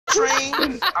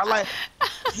Train.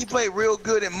 He played real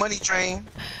good in Money Train.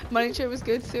 Money Train was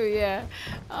good too, yeah.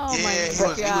 Oh yeah,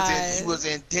 my god. He was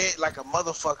in debt like a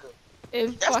motherfucker.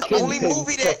 That's the Fucking only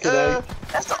movie that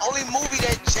that's the only movie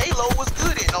that J-Lo was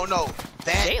good in. Oh no,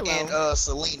 that and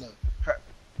Selena.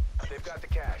 They've got the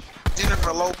cash.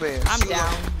 Jennifer Lopez. I'm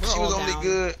down. She was only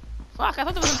good. Fuck, I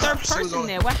thought there was a third person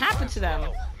there. What happened to them?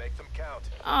 Make them count.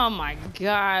 Oh my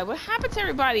god, what happened to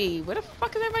everybody? Where the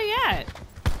fuck is everybody at?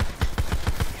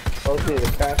 Okay,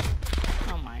 the cash.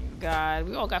 Oh my god,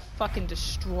 we all got fucking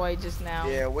destroyed just now.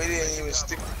 Yeah, we didn't even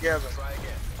stick together.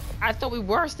 I thought we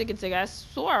were sticking together. I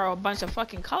saw a bunch of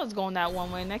fucking colors going that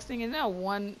one way. Next thing you know,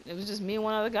 it was just me and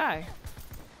one other guy.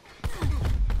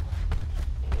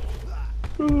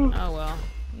 Oh well,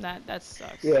 that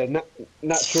sucks. Yeah,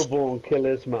 natural born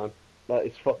killers, man. Like,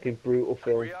 it's fucking brutal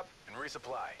film. Hurry up and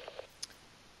resupply.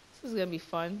 This is gonna be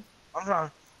fun. I'm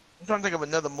trying to think of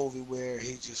another movie where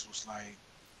he just was like,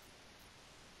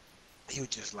 he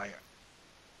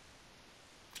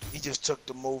just took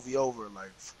the movie over,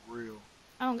 like, for real.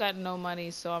 I don't got no money,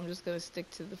 so I'm just gonna stick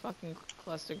to the fucking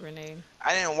cluster grenade.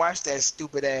 I didn't watch that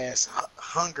stupid ass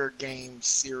Hunger Games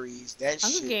series. That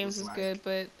Hunger shit Games was is like, good,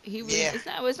 but he was. Yeah. It's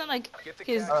not like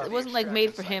his. It wasn't like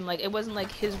made for him. Like it wasn't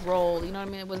like his role. You know what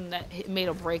I mean? It wasn't that it made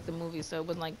or break the movie. So it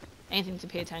wasn't like anything to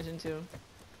pay attention to.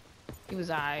 He was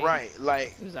alright. Right,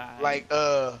 like, he was alright.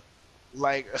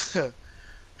 like,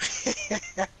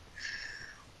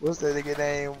 what's that nigga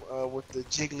name with the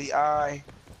jiggly eye?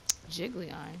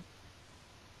 Jiggly Eye.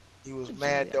 He was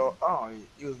Mad Dog. Oh,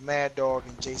 he was Mad Dog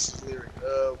in Jason's Lyric.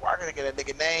 Why can't I get that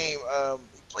nigga name?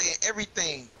 He playing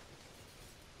everything.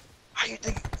 How you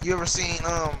think? You ever seen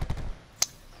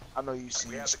I know you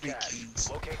seen Street Kings.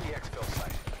 Locate the exfil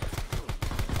site.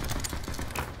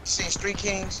 You seen Street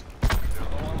Kings? They're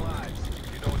low on lives.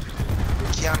 You know what to do.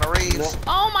 With Keanu Reeves.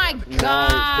 Oh my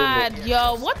god,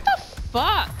 yo, what the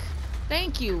fuck?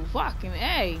 Thank you, fucking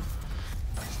A.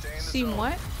 Seen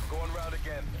what? Going round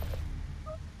again.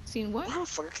 Seen what? Why the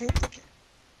fuck I can't think of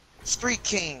Street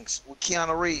Kings with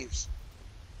Keanu Reeves.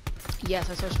 Yes,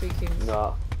 I saw Street Kings.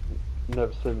 Nah,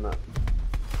 never seen that.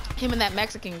 Him and that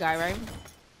Mexican guy, right?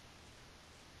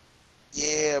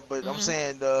 Yeah, but I'm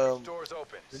saying the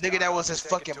nigga that was his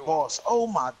fucking boss. Oh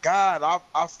my god,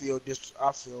 I feel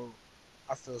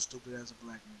stupid as a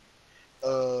black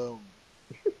nigga.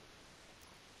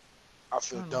 I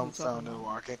feel dumbfounded.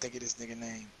 I can't think of this nigga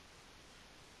name.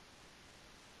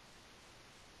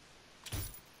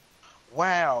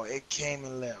 Wow, it came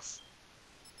and left.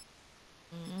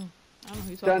 I don't know who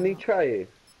you're talking Danny about. Trejo.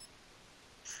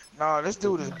 No, this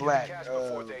dude is black.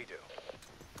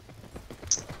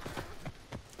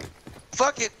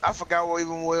 Fuck it, I forgot what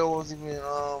Will was even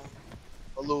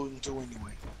alluding to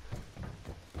anyway.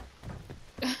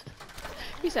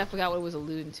 He said I forgot what it was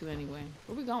alluding to anyway.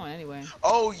 Where we going anyway?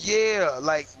 Oh yeah,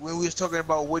 like when we was talking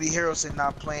about Woody Harrelson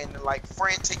not playing like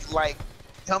frantic, like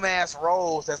dumbass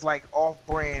roles that's like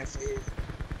off-brand for his.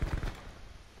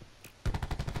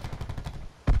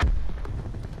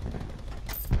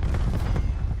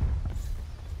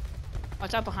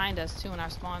 Watch out behind us too in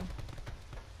our spawn.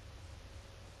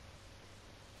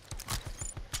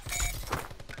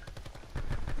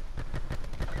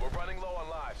 We're running low on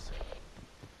lives.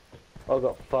 I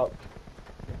got fucked.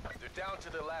 They're down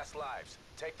to their last lives.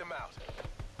 Take them out.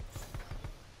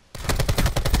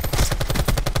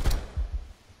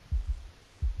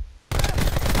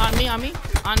 On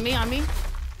me.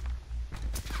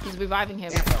 He's reviving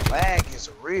him. Damn, the lag is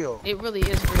real. It really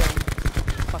is real.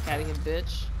 Fuck out of here,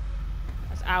 bitch.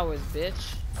 That's ours,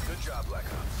 bitch. Good job, Black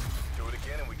Ops. Do it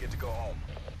again and we get to go home.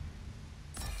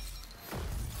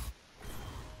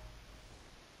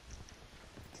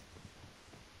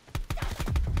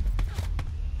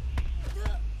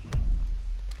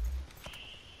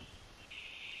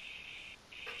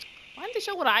 Why didn't they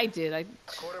show what I did?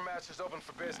 Quartermaster's open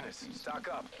for business. Stock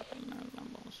up. No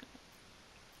bullshit.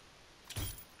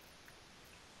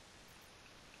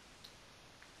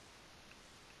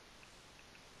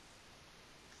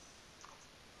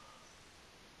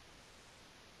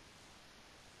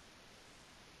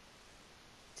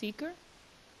 Seeker?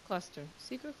 Cluster.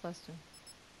 Seeker cluster.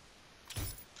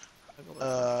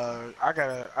 I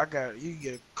gotta, you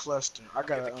get a cluster. I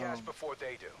gotta, Get the cash before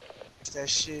they do. that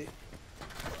shit.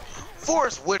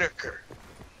 Forrest Whitaker.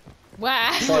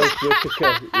 Wow. He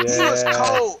was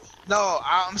cold. No,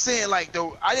 I'm saying like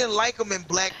I didn't like him in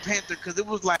Black Panther because it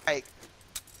was like,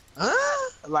 huh?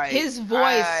 Like his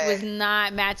voice was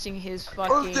not matching his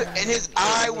fucking. And his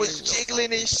eye was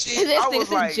jiggling and shit. This I thing was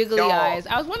said like, jiggly dog. eyes.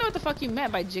 I was wondering what the fuck you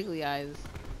meant by jiggly eyes.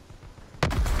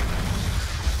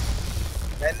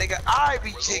 That nigga eye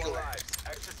be jiggling.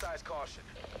 Exercise caution.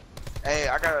 Hey,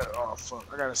 I got a. Oh fuck!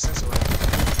 I got a sensor. Right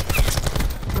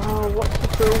Oh, what's the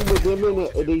film with him in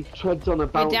it? And he treads on a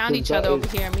We bouncing downed each other over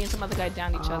betty. here. Me and some other guy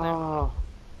downed each other. Oh,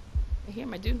 Right here,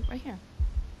 my dude. Right here.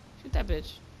 Shoot that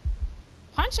bitch.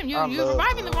 Punch him. I You're love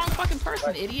reviving the wrong fucking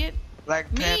person, idiot.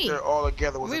 Black Me. Panther all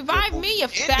together was Revive a good me,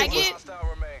 movie. you The ending was- faggot. Hostile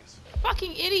remains.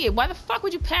 Fucking idiot. Why the fuck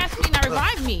would you pass me and not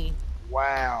revive me?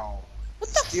 Wow. What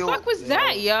the fuck was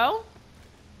that, yo?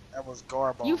 That was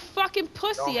garbage. You fucking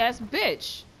pussy ass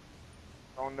bitch.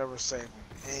 Don't never save him.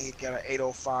 And he got an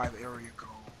 805 area code.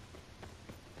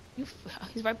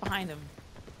 He's right behind him.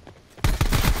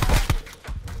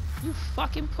 You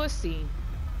fucking pussy.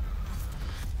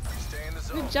 Stay in the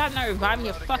zone. Good job not reviving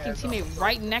your fucking teammate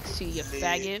right next to you, you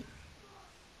faggot.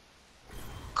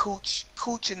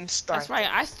 Cooch and Stein. That's right,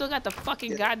 I still got the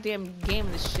fucking goddamn game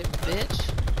of this shit, bitch.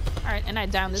 Alright, and I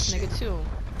downed this nigga too.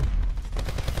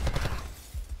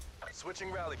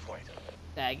 Switching rally point.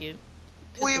 Faggot.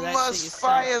 We Pistol that must shit yourself.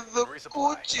 fire the Resupply.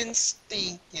 Cooch and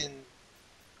Stinking.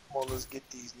 Come on, let's get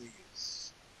these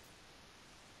niggas.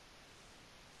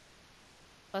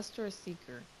 Cluster or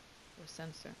seeker? Or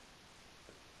sensor?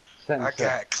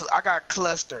 sensor. I got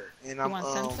cluster, and You I'm want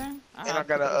sensor? and Alright, I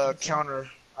got put a the sensor.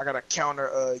 counter. I got a counter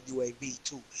UAV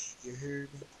too. You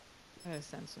heard me? There's a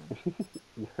sensor.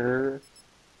 Her.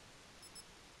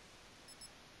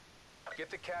 Get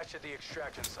the cash at the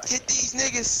extraction site. Get these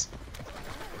niggas.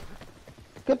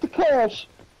 Get the cash.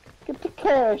 Get the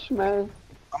cash, man.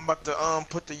 I'm about to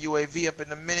put the UAV up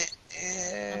in a minute.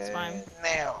 And That's fine.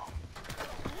 Now,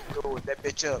 go with that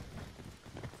bitch up.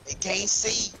 They can't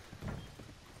see.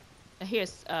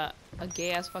 Here's a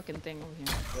gay ass fucking thing over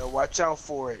here. Yeah, watch out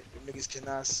for it. Them niggas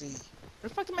cannot see. Where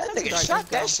the fuck did my That sensor nigga dart shot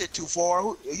just go? that shit too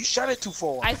far. You shot it too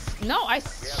far. I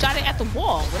shot it at the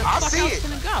wall. Where the I fuck see else it.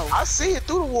 gonna go? I see it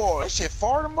through the wall. That shit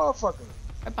far the motherfucker.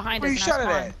 Right behind Where us you in our shot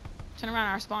it spawn. at? Turn around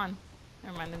our spawn.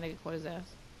 Never mind, the nigga caught his ass.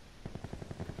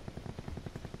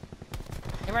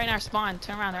 They're right in our spawn.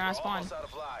 Turn around, they're in our spawn. Almost out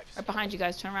of lives. Right behind you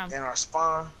guys, turn around. In our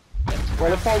spawn.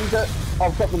 Well, if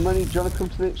I've got the money, do you want to come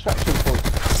to the extraction point?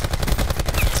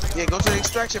 Yeah, go to the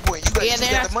extraction point. You got, Yeah, you they're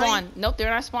in our got the money? spawn. Nope, they're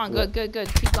in our spawn. Good, good,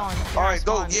 good. Keep going. They're in our Alright,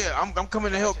 go. spawn. Yeah, I'm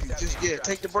coming to help you. Just,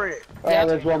 take the bread. Oh, Yeah.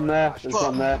 there's one there. There's Fuck.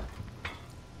 one there.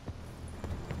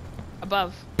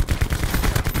 Above.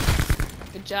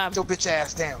 Good job. Get your bitch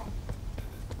ass down.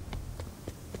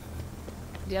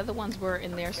 The other ones were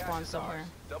in their spawn Cash is somewhere. ours.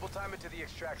 Double time it to the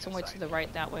extraction Somewhere site. to the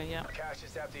right that way, yeah. Cash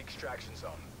is at the extraction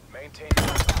zone. Maintain.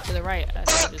 To the right. I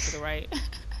told you to the right.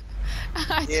 I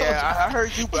told Yeah, I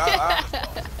heard you, but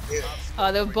you.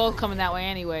 Oh, they were both coming that way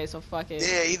anyway, so fuck it.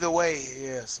 yeah, either way,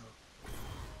 yeah. So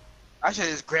I should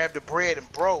just grab the bread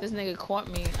and broke. This nigga caught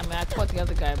me. I mean, I caught the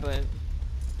other guy, but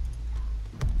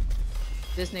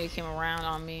this nigga came around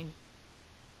on me.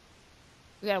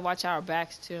 We gotta watch our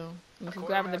backs too. I mean, if we're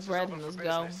grabbing the bread, then let's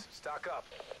go. Stock up.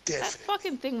 That Definitely.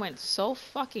 fucking thing went so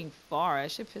fucking far.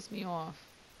 That shit pissed me off.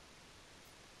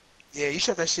 Yeah, you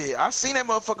shot that shit. I seen that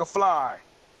motherfucker fly.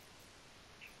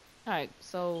 Alright,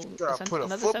 so You gotta put a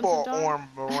another football sensor dart? arm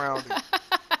around it.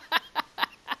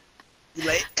 You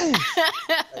like,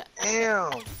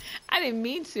 damn. I didn't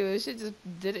mean to. It shit just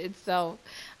did it itself.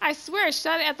 I swear, it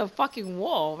shot it at the fucking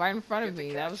wall right in front of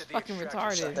me. That was fucking Shot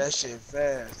retarded. that shit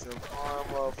fast. The arm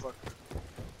motherfucker.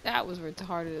 That was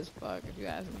retarded as fuck, if you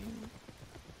ask me.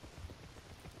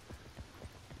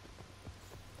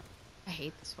 I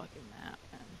hate this fucking map,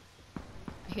 man.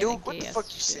 I hate Dude, that what the gay-ass fuck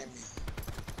you shit. sent me?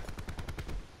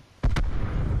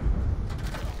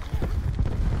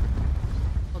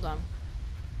 Hold on.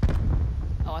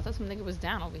 Oh, I thought some nigga was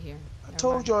down over here. I Never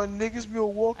told mind. y'all niggas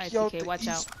Milwaukee Alright, out TK, the watch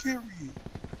east, out. period.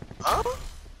 Huh?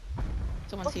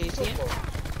 Someone Fuck see you it, see talking it? about?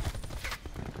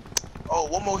 Oh,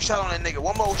 one more shot on that nigga.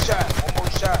 One more shot. One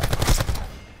more shot.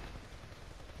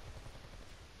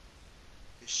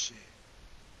 This shit.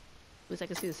 At least I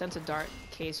can see the sensor dart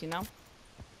case, you know?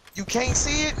 You can't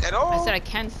see it at all? I said I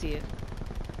can see it.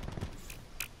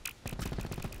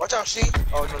 Watch out, she.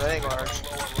 Oh, no, that ain't gonna hurt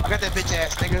you. I got that bitch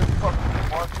ass nigga. Fuck.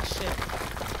 Mark.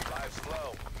 Shit. Lives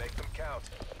low. Make them count.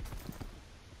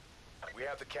 We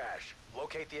have the cash.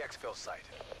 Locate the exfil site.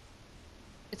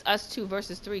 It's us 2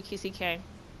 versus 3, KCK.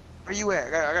 Where you at?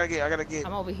 I gotta get.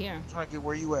 I'm over here. I'm trying to get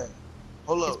where you at.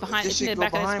 Hold It's up. behind. If It's this in shit the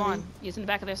go back of their behind spawn. me, It's in the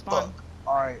back of their spawn. fuck.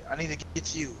 Alright, I need to get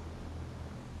to you.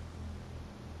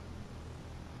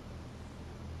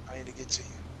 I need to get to you.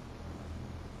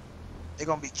 They're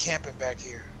gonna be camping back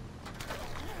here.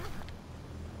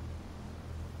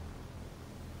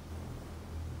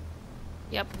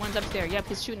 Yep, one's up there. Yep,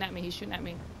 he's shooting at me. He's shooting at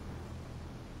me.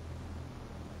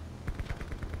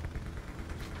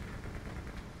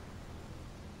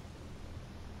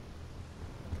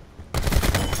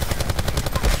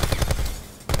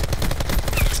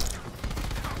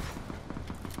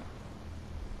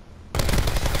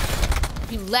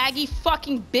 laggy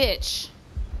fucking bitch.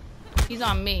 He's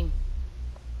on me.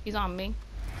 He's on me.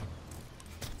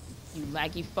 You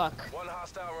laggy fuck. One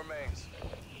hostile remains.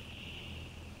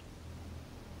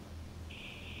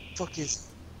 Fuck is.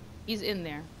 He's in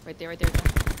there. Right there, right there.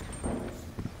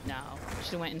 No.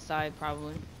 Should've went inside,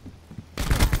 probably.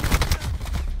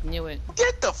 Knew it.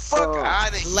 Get the fuck out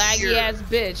of here. Laggy ass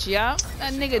bitch, yup.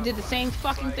 That nigga did the same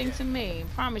fucking thing to me.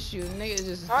 Promise you. Nigga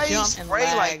just jumped and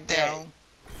lagged, like that?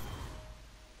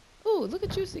 yo. Ooh, look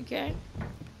at you, CK.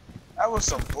 That was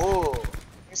some bull.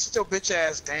 You sit your bitch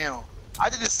ass down. I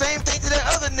did the same thing to that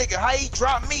other nigga. How he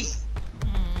dropped me?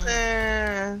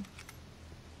 Man.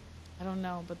 I don't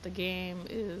know, but the game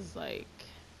is like...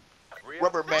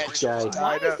 Rubber match.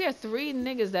 Why is there 3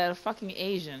 niggas that are fucking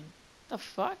Asian? The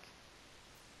fuck?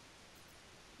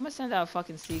 I'm gonna send out a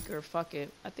fucking Seeker. Fuck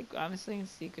it. I think, honestly,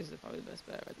 Seekers are probably the best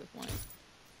bet at this point.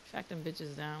 Track them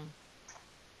bitches down.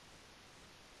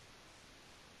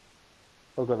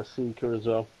 I've got a Seeker as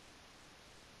well.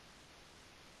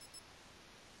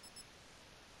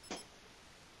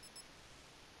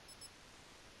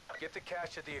 Get the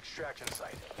cash at the extraction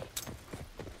site.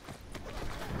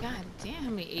 God damn, how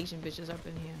many Asian bitches up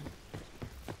in here?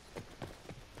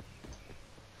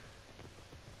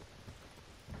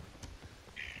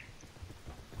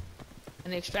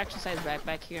 And the extraction site is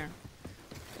back here.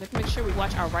 We have to make sure we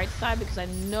watch our right side because I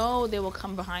know they will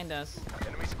come behind us.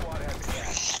 Enemy squad has the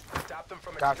cash. Stop them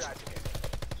from Gotcha. extracting it.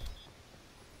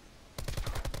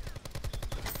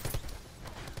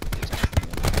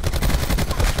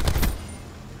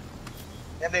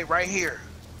 And they right here.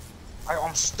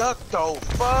 I'm stuck though.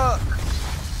 Fuck.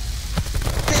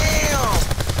 Damn.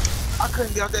 I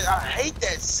couldn't get out there. I hate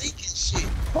that seeking shit.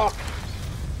 Fuck.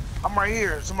 I'm right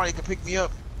here. Somebody can pick me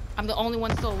up. I'm the only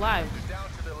one still alive. Down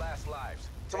to their last lives.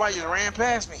 Somebody just ran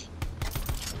past me.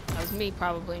 That was me,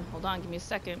 probably. Hold on, give me a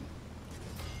second.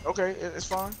 Okay, it's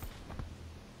fine.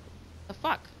 The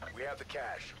fuck? We have the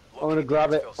cash. I'm gonna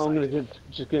grab it. I'm gonna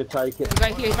just gonna take it. He's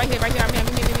right here, right here, right here. Me.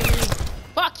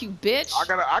 Fuck you, bitch. I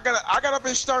got up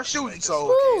and start shooting, so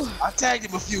Whew. I tagged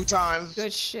him a few times.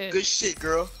 Good shit. Good shit,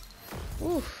 girl.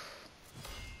 Oof.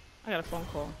 I got a phone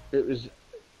call. It was.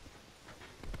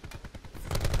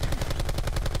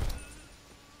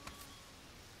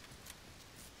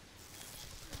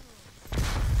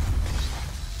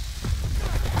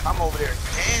 I'm over there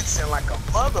dancing like a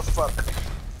motherfucker.